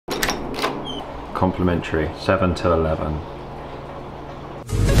complimentary, 7 till 11.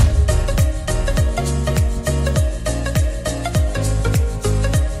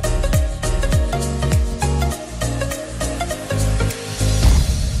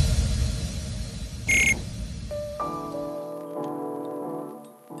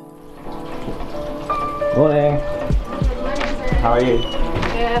 Morning. How are you?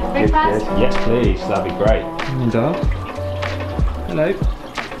 Yeah, breakfast? Yes, please. That'd be great. Hello.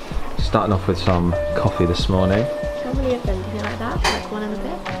 Starting off with some coffee this morning. How many of them do you like that? Like one and a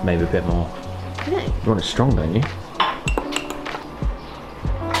bit? Maybe a bit more. Do you? You want it strong, don't you?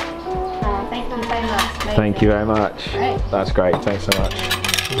 Thank you so much. Amazing. Thank you very much. Great. That's great. Thanks so much.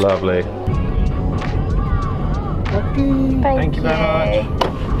 Lovely. Thank you very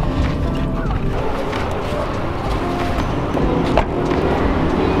much.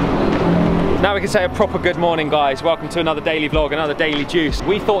 Now we can say a proper good morning, guys. Welcome to another daily vlog, another daily juice.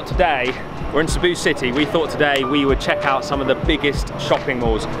 We thought today, we're in Cebu City, we thought today we would check out some of the biggest shopping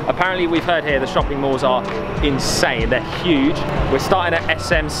malls. Apparently we've heard here the shopping malls are insane, they're huge. We're starting at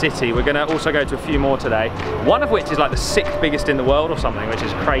SM City, we're gonna also go to a few more today. One of which is like the 6th biggest in the world or something, which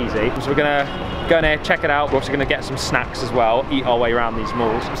is crazy. So we're gonna go in there, check it out. We're also gonna get some snacks as well, eat our way around these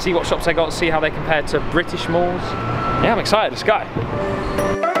malls. See what shops they got, see how they compare to British malls. Yeah, I'm excited, let's go.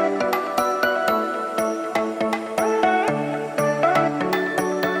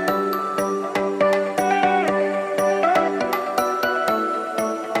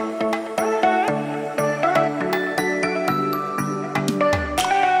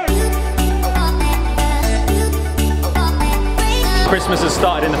 Christmas has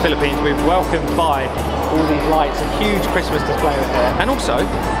started in the Philippines. We've welcomed by all these lights, a huge Christmas display over here. And also,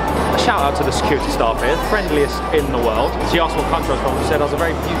 a shout out to the security staff here, the friendliest in the world. She asked what country I was from, she said I was a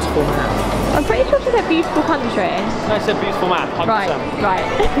very beautiful man. I'm pretty sure she said beautiful country. No, I said beautiful man, 100%.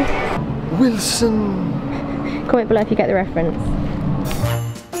 Right. Wilson. Comment below if you get the reference.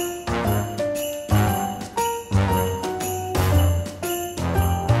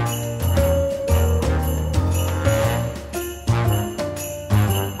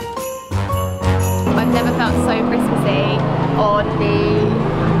 I've never felt so Christmassy on the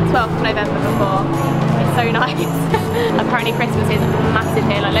 12th of November before. It's so nice. Apparently Christmas is massive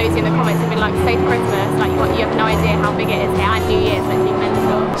here. Like loads in the comments have been like, safe Christmas. Like you have no idea how big it is here. And New Year's, so it's been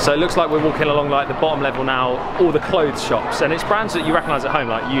mental. So it looks like we're walking along like the bottom level now, all the clothes shops, and it's brands that you recognise at home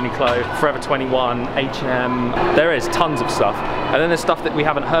like Uniqlo, Forever 21, H&M. There is tons of stuff, and then there's stuff that we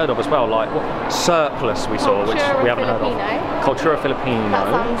haven't heard of as well, like what, Surplus we saw, which we haven't heard of. Cultura Filipino. That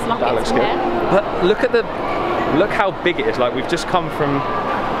sounds like that looks good. But look how big it is. Like we've just come from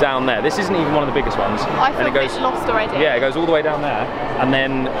down there. This isn't even one of the biggest ones. I feel a bit lost already. Yeah, it goes all the way down there, and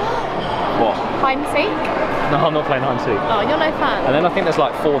then what? Hide and seek? No, I'm not playing hide and seek. Oh, you're no fan. And then I think there's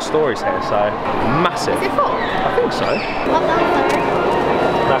like 4 stories here, so massive. Is it 4? I think so. Well done, sorry.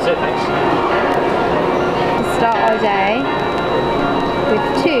 That's it, thanks. To start our day with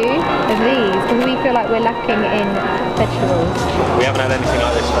 2 of these, because we feel like we're lacking in vegetables. We haven't had anything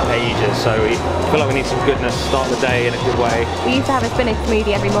like this for ages, so we feel like we need some goodness to start the day in a good way. We used to have a spinach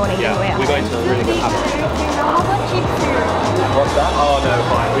smoothie every morning, didn't we? We got into a really good habit. What's that? Oh no,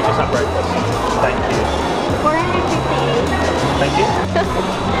 fine. We just had breakfast. Thank you. 450. Thank you.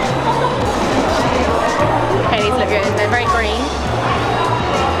 Okay, these look good. They're very green.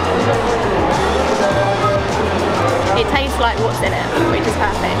 It tastes like what's in it, which is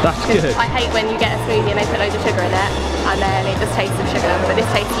perfect. That's good. I hate when you get a smoothie and they put loads of sugar in it, and then it just tastes of sugar. But this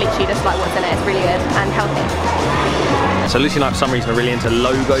tastes literally just like what's in it. It's really good and healthy. So Lucy and I, for some reason, are really into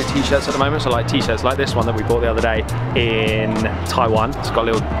logo t-shirts at the moment. So like t-shirts like this one that we bought the other day in Taiwan. It's got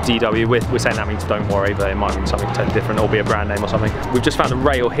a little DW. We're saying that means don't worry, but it might mean something totally different or be a brand name or something. We've just found a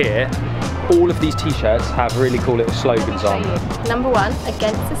rail here. All of these t-shirts have really cool little slogans on. Number 1,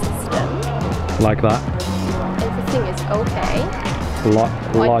 against the system. Like that. Everything is okay. I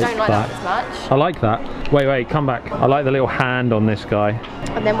don't like that as much. I like that. Wait, come back. I like the little hand on this guy.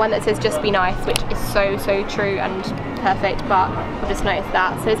 And then one that says just be nice, which is so true and perfect, but I've just noticed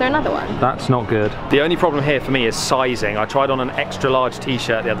that. So is there another one? That's not good. The only problem here for me is sizing. I tried on an extra large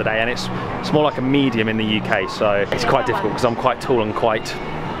t-shirt the other day and it's more like a medium in the UK, so it's quite difficult because I'm quite tall and quite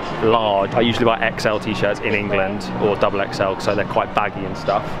large. I usually buy XL t-shirts in England or double XL, so they're quite baggy and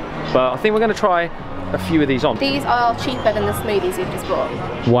stuff. But I think we're going to try a few of these on. These are cheaper than the smoothies we've just bought.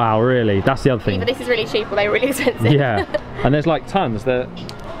 Wow, really? That's the other thing. Either this is really cheap or they're really expensive. Yeah, and there's like tons.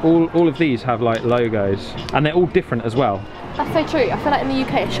 All of these have like logos, and they're all different as well. That's so true. I feel like in the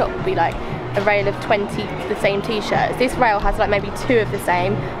UK a shop would be like a rail of 20 the same t-shirts. This rail has like maybe 2 of the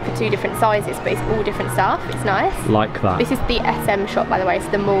same for 2 different sizes, but it's all different stuff. It's nice. Like that. This is the SM shop, by the way. It's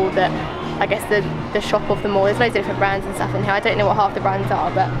the mall that I guess the shop of the mall. There's loads of different brands and stuff in here. I don't know what half the brands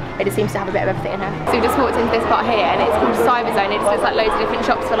are, but it just seems to have a bit of everything in here. So we just walked into this part here, and it's called Cyber Zone. It's just like loads of different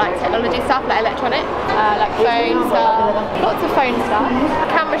shops for like technology stuff, like electronic, like phone stuff, lots of phone stuff,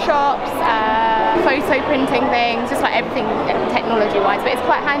 camera shops, photo printing things, just like everything technology wise. But it's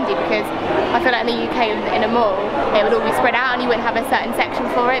quite handy because I feel like in the UK in a mall it would all be spread out and you wouldn't have a certain section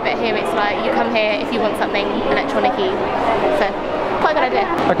for it, but here it's like you come here if you want something electronic-y. So quite a good idea.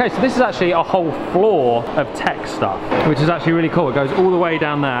 Okay, so this is actually a whole floor of tech stuff, which is actually really cool. It goes all the way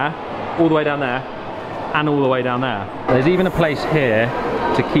down there, all the way down there, and all the way down there. There's even a place here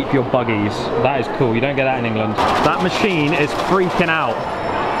to keep your buggies. That is cool, you don't get that in England. That machine is freaking out.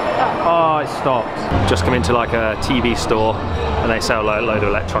 Oh, it stopped. Just come into like a TV store and they sell a load of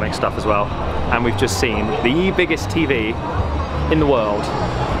electronic stuff as well. And we've just seen the biggest TV in the world.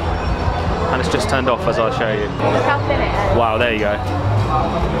 And it's just turned off, as I'll show you. Look how thin it is. Wow, there you go.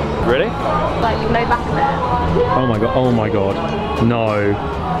 Really? Like no back there. Oh my god, oh my god. No.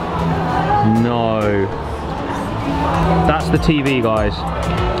 No. That's the TV, guys.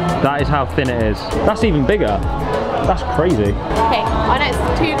 That is how thin it is. That's even bigger. That's crazy. Okay, I know it's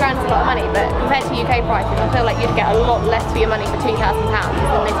 £2 grand's a lot of money, but compared to UK prices, I feel like you'd get a lot less for your money for £2,000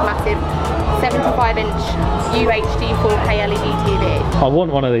 than this massive 75-inch UHD 4K LED TV. I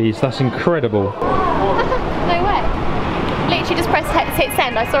want one of these. That's incredible. No way. Literally just press hit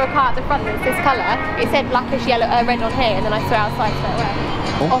send. I saw a car at the front that's this colour. It said blackish yellow, red on here, and then I saw it outside straight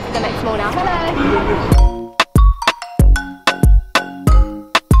away. Off to the next mall now. Hello.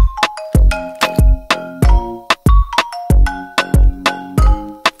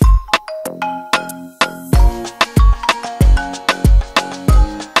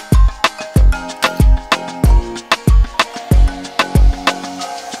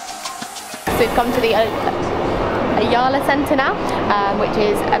 So we've come to the Ayala Centre now, which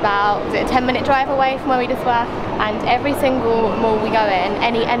is about a 10-minute drive away from where we just were, and every single mall we go in,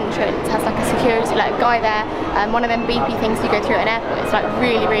 any entrance has like a security, like a guy there, one of them beepy things you go through at an airport. It's like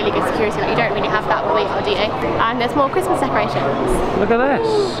really, really good security. Like you don't really have that where we are, do you? And there's more Christmas decorations. Look at this.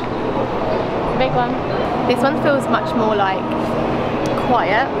 Big one. This one feels much more like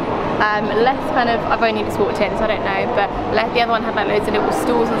quiet. Less kind of, I've only just walked in so I don't know, but the other one had like loads of little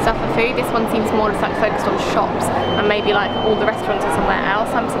stalls and stuff for food. This one seems more just like focused on shops and maybe like all the restaurants are somewhere else,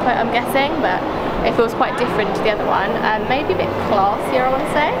 I'm guessing, but it feels quite different to the other one. Maybe a bit classier, I want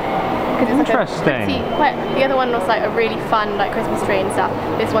to say. Interesting. Like the other one was like a really fun like Christmas tree and stuff.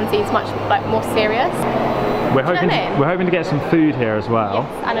 This one seems much like more serious. We're hoping to get some food here as well.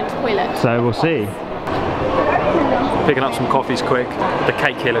 Yes, and a toilet. So we'll see. Picking up some coffees quick. The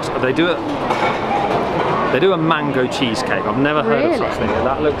cake here looks, they do a mango cheesecake. I've never heard of such thing.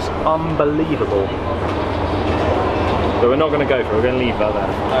 That looks unbelievable. But we're not going to go for it, we're going to leave that there.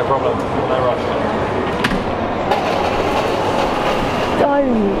 No problem, no rush.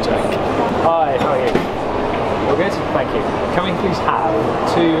 Don't. Hi, how are you? All good? Thank you. Can we please have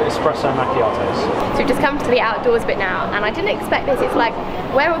 2 espresso macchiatos? So we've just come to the outdoors bit now, and I didn't expect this. It's like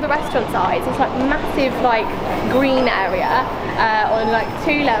where all the restaurants are. It's this like massive like green area on like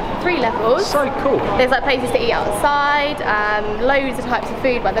 3 levels. So cool. There's like places to eat outside, loads of types of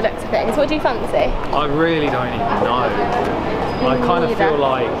food by the looks of things. What do you fancy? I really don't even know. I kind of feel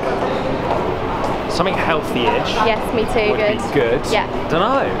like something healthy-ish. Yes, me too. Would be good. Yeah. Don't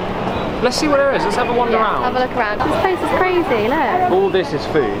know. Let's see what there is. Let's have a wander around. Have a look around. This place is crazy. Look. All this is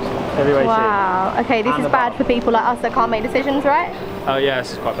food. Everywhere you see. Wow. Okay, this is bad for people like us that can't make decisions, right? Oh yeah,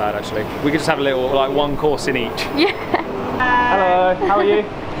 this is quite bad actually. We could just have a little, like 1 course in each. Yeah. Hello. How are you?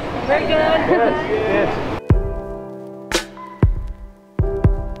 Very good. Good.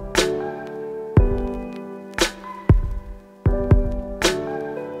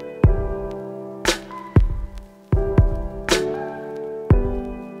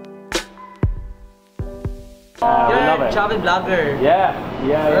 Travel blogger. Yeah.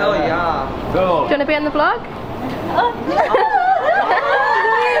 Oh yeah. Cool. Do you want to be on the vlog?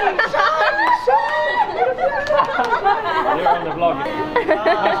 You're on the vlog.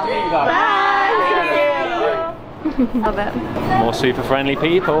 Nice to meet you guys. Bye. Love it. More super friendly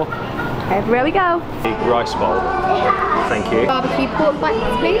people. Everywhere we go. Big rice bowl. Thank you. Barbecue pork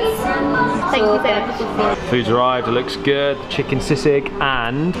bites, please. Thank you so much. Food's arrived, it looks good. Chicken sisig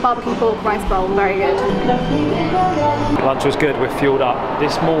and barbecue pork rice bowl, very good. Lunch was good, we're fueled up.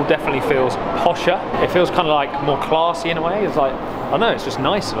 This mall definitely feels posher. It feels kind of like more classy in a way. It's like, I don't know, it's just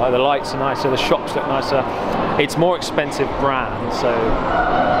nicer. Like the lights are nicer, the shops look nicer. It's more expensive brand, so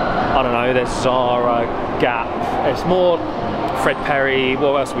I don't know, there's Zara, Gap. It's more Fred Perry.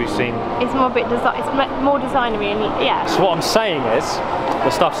 What else have we seen? It's more a bit it's more designery and yeah. So what I'm saying is,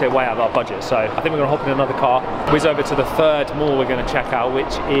 the stuff's here way out of our budget, so I think we're gonna hop in another car, whiz over to the third mall we're gonna check out,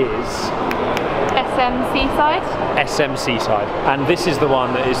 which is Seaside. Seaside. And this is the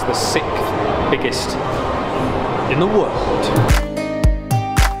one that is the 6th biggest in the world.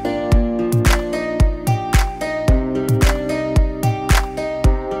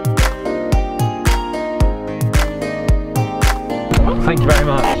 Thank you very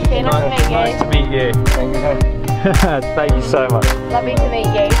much. Nice to meet you. Thank you so much. Lovely to meet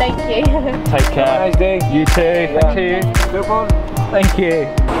you. Thank you. Take care. Have a nice day. You too. Yeah. Thank you. No problem. Thank you.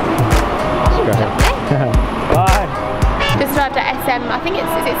 Bye. Just arrived at SM. I think is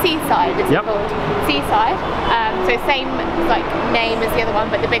it Seaside? Is it called Seaside? So same like name as the other one,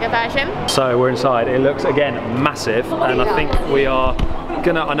 but the bigger version. So we're inside. It looks again massive, and I think we are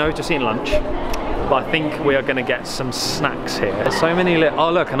gonna. I know we've just eaten lunch. But I think we are going to get some snacks here. There's so many little...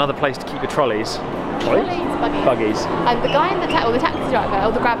 Oh look, another place to keep your trolleys. Buggies. And the guy in the taxi driver,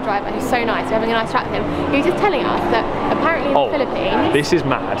 or the Grab driver, who's so nice, we're having a nice chat with him, he was just telling us that apparently in the Philippines... This is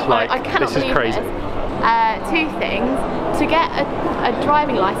mad. Like, I cannot this is believe crazy. This. 2 things. To get a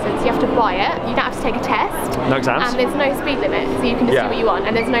driving licence, you have to buy it. You don't have to take a test. No exams. And there's no speed limit, so you can just do what you want.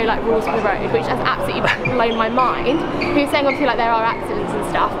 And there's no like rules for the road, which has absolutely blown my mind. He was saying obviously like there are accidents and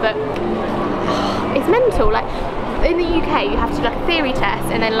stuff, but it's mental. Like in the UK, you have to do like a theory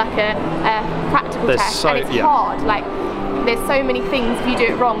test and then like a practical test, and it's hard. Like there's so many things. If you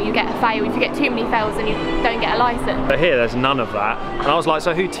do it wrong, you get a fail. If you get too many fails, then you don't get a license. But here, there's none of that. And I was like,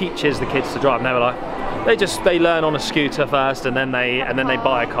 so who teaches the kids to drive? And they were like, they learn on a scooter first, and then they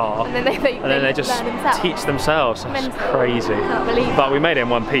buy a car, and then they just teach themselves. That's crazy. I can't believe but we made it in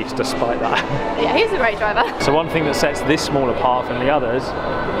one piece despite that. Yeah, he's a great driver. So one thing that sets this mall apart from the others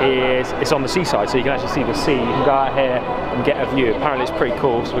is it's on the seaside, so you can actually see the sea. You can go out here and get a view. Apparently it's pretty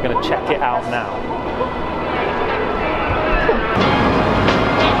cool, so we're going to check it out now.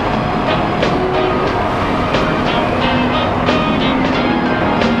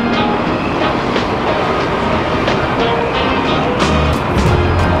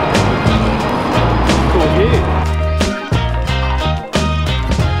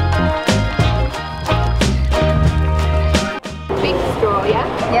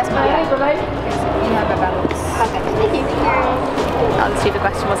 That was a stupid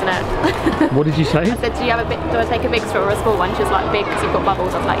question, wasn't it? What did you say? I said, do I take a big straw or a small one? She was like, big because you've got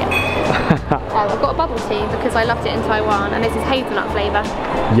bubbles. I was like, yeah. I've got a bubble tea because I loved it in Taiwan, and this is hazelnut flavour.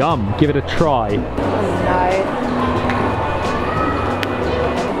 Yum, give it a try. Oh no.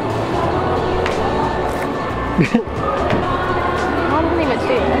 I don't even do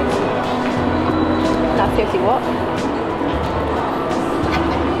this. No, seriously, what?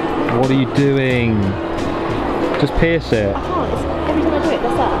 What are you doing? Just pierce it. I can't. Every time I do it,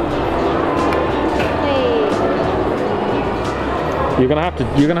 does that. Hey. You're gonna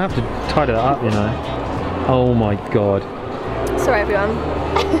have to tidy that up, you know. Oh my god. Sorry, everyone.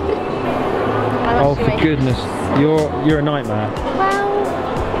 Oh, for goodness, you're a nightmare. Well,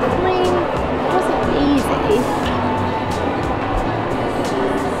 I mean, it wasn't easy.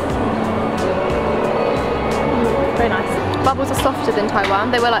 Very nice. Bubbles are softer than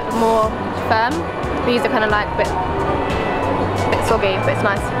Taiwan. They were like more firm. These are kind of like a bit soggy, but it's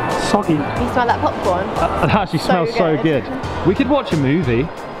nice. Soggy? You smell that popcorn? It actually smells so good. We could watch a movie.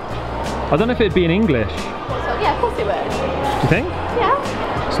 I don't know if it'd be in English. So, yeah, of course it would. Do you think?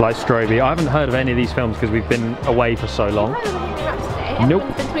 Yeah. It's like Stroby. I haven't heard of any of these films because we've been away for so long. Nope.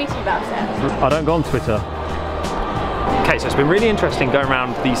 Everyone's been tweeting about it. I don't go on Twitter. Okay, so it's been really interesting going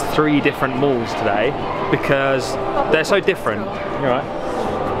around these 3 different malls today because they're so different. You're right.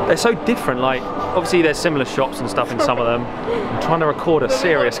 They're so different. Like, obviously there's similar shops and stuff in some of them. I'm trying to record a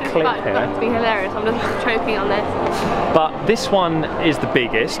serious clip here. It's been hilarious. I'm just choking on this. But this one is the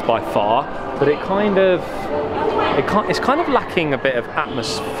biggest by far, but it's kind of lacking a bit of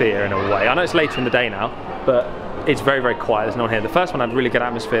atmosphere in a way. I know it's later in the day now, but it's very, very quiet. There's no one here. The first one had really good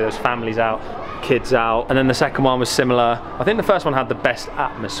atmosphere. There's families out, kids out, and then the second one was similar. I think the first one had the best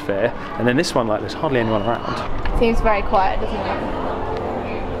atmosphere, and then this one, like, there's hardly anyone around. Seems very quiet, doesn't it?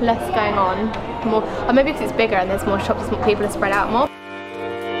 Less going on, more, or maybe because it's bigger and there's more shops, more people are spread out more.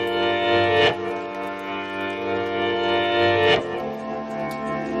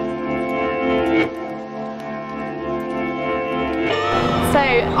 So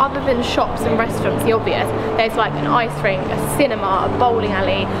other than shops and restaurants, the obvious, there's like an ice rink, a cinema, a bowling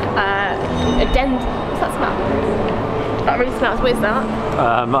alley, a den. What's that smell? That really smells. What is that?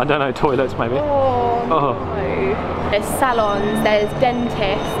 I don't know, toilets maybe. Oh, no. There's salons, there's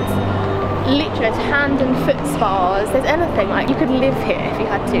dentists, literally there's hand and foot spas. There's anything, like you could live here if you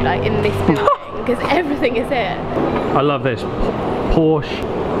had to, like in this building, because everything is here. I love this. Porsche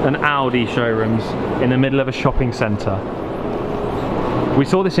and Audi showrooms in the middle of a shopping centre. We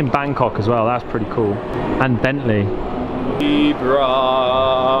saw this in Bangkok as well, that's pretty cool. And Bentley. Libra.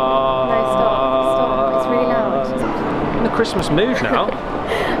 No, stop, it's really loud. I'm in the Christmas mood now.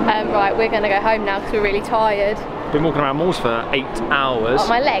 Right, we're going to go home now because we're really tired. Been walking around malls for 8 hours. Oh,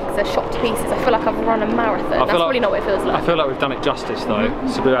 my legs are shot to pieces. I feel like I've run a marathon. That's probably not what it feels like. I feel like we've done it justice though.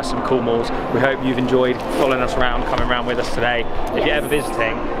 Cebu has some cool malls. We hope you've enjoyed following us around, coming around with us today. If you're ever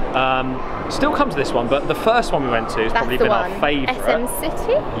visiting, still come to this one, but the first one we went to has probably been our favourite. SM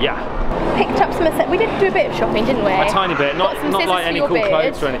City? Yeah. Picked up some, we did do a bit of shopping, didn't we? A tiny bit, not like any cool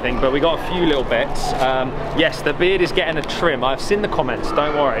clothes or anything, but we got a few little bits. Yes, the beard is getting a trim. I've seen the comments,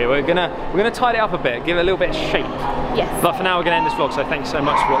 don't worry. We're gonna tidy it up a bit, give it a little bit of shape. Yes. But for now we're going to end this vlog, so thanks so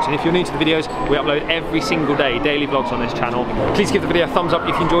much for watching. If you're new to the videos, we upload every single day daily vlogs on this channel. Please give the video a thumbs up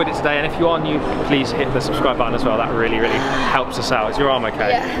if you enjoyed it today, and if you are new, please hit the subscribe button as well. That really helps us out. Is your arm okay?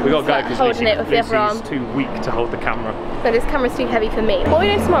 Yeah. We got to go because Lucy's too weak to hold the camera. So this camera's too heavy for me. What are we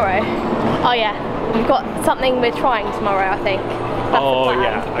doing tomorrow? Oh yeah, we've got something we're trying tomorrow, I think. Oh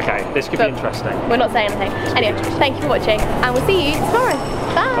yeah, okay, this could be interesting. We're not saying anything. Anyway, thank you for watching, and we'll see you tomorrow.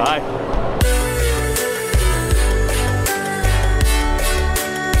 Bye. Bye.